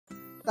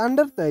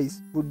Thunder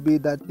thighs would be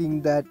the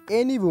thing that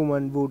any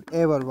woman would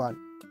ever want.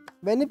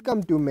 When it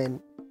comes to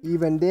men,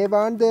 even they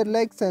want their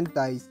legs and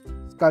thighs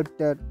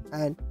sculpted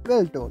and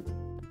well toned.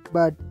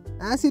 But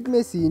as it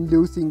may seem,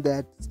 losing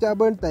that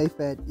stubborn thigh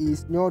fat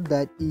is not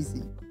that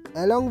easy.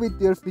 Along with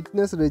your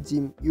fitness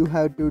regime, you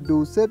have to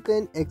do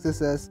certain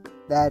exercises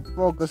that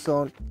focus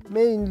on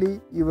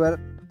mainly your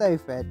thigh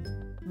fat.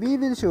 We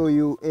will show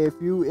you a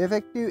few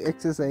effective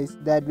exercises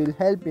that will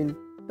help in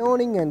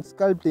toning and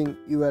sculpting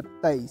your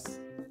thighs.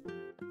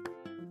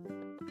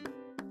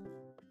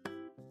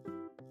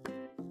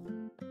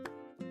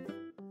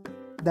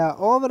 The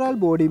overall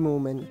body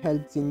movement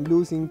helps in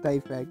losing thigh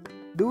fat.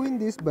 Doing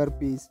these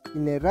burpees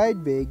in a right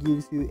way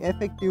gives you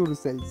effective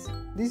results.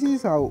 This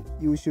is how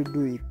you should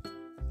do it.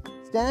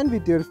 Stand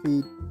with your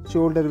feet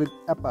shoulder width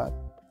apart.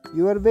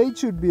 Your weight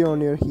should be on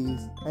your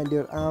heels and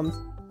your arms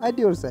at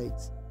your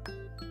sides.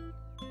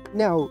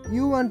 Now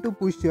you want to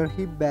push your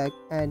hip back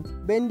and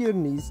bend your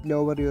knees,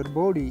 lower your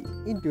body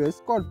into a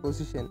squat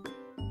position.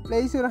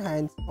 Place your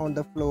hands on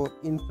the floor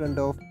in front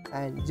of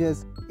and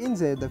just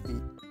inside the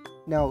feet.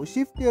 Now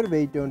shift your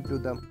weight onto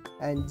them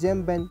and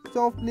jump and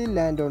softly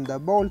land on the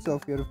balls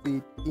of your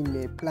feet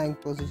in a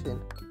plank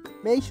position.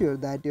 Make sure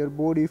that your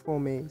body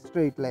forms a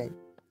straight line.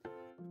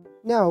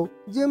 Now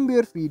jump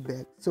your feet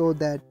back so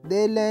that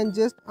they land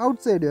just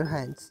outside your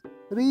hands.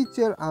 Reach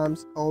your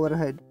arms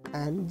overhead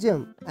and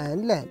jump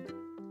and land.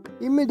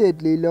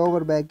 Immediately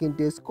lower back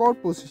into a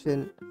squat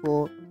position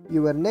for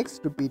your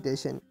next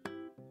repetition.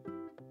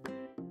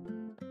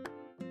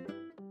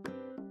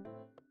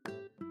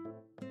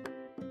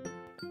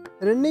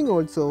 Running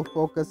also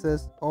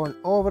focuses on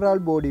overall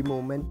body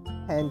movement,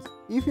 hence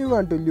if you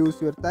want to lose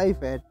your thigh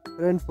fat,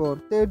 run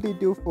for 30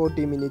 to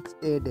 40 minutes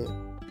a day.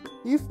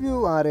 If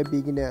you are a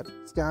beginner,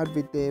 start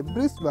with a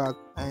brisk walk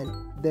and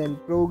then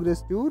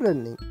progress to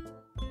running.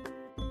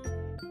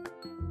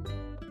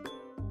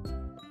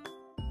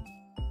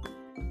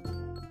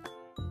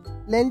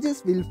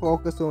 Lunges will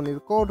focus on your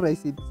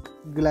quadriceps,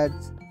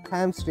 glutes,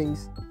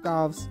 hamstrings,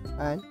 calves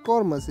and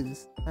core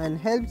muscles and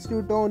helps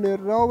to tone your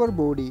lower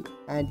body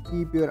and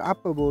keep your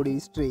upper body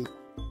straight.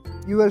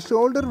 Your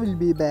shoulder will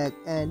be back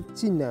and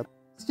chin up.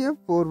 Step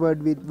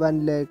forward with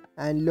one leg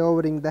and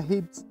lowering the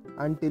hips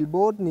until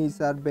both knees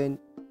are bent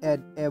at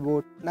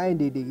about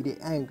 90-degree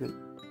angle.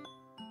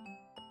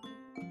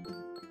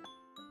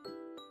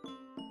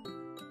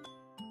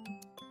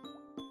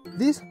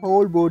 This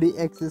whole body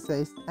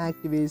exercise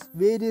activates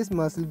various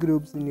muscle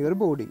groups in your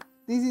body.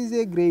 This is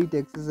a great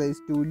exercise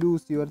to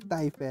lose your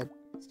thigh fat.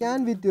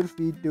 Stand with your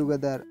feet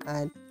together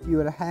and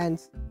your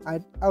hands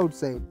at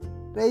outside.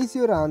 Raise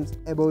your arms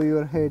above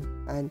your head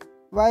and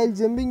while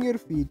jumping your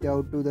feet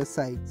out to the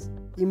sides.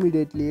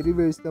 Immediately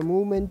reverse the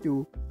movement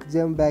to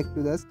jump back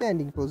to the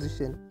standing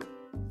position.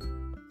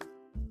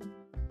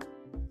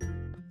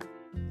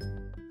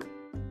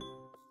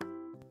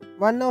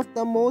 One of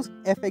the most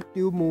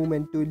effective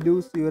movements to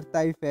lose your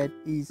thigh fat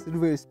is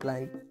reverse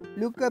plank.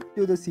 Look up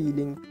to the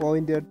ceiling,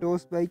 point your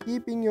toes by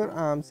keeping your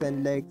arms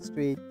and legs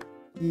straight.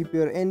 Keep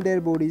your entire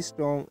body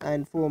strong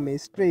and form a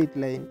straight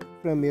line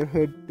from your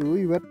head to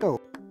your toe.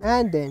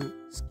 And then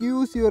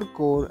squeeze your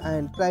core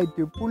and try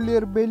to pull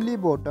your belly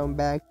bottom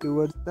back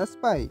towards the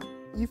spine.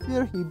 If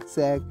your hips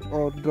sag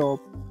or drop,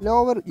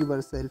 lower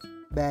yourself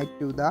back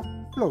to the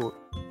floor.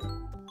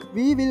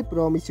 We will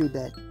promise you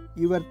that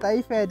your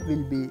thigh fat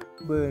will be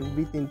burned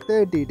within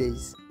 30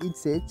 days.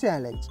 It's a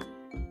challenge.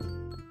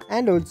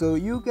 And also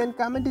you can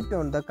comment it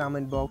on the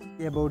comment box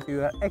about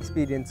your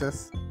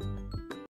experiences.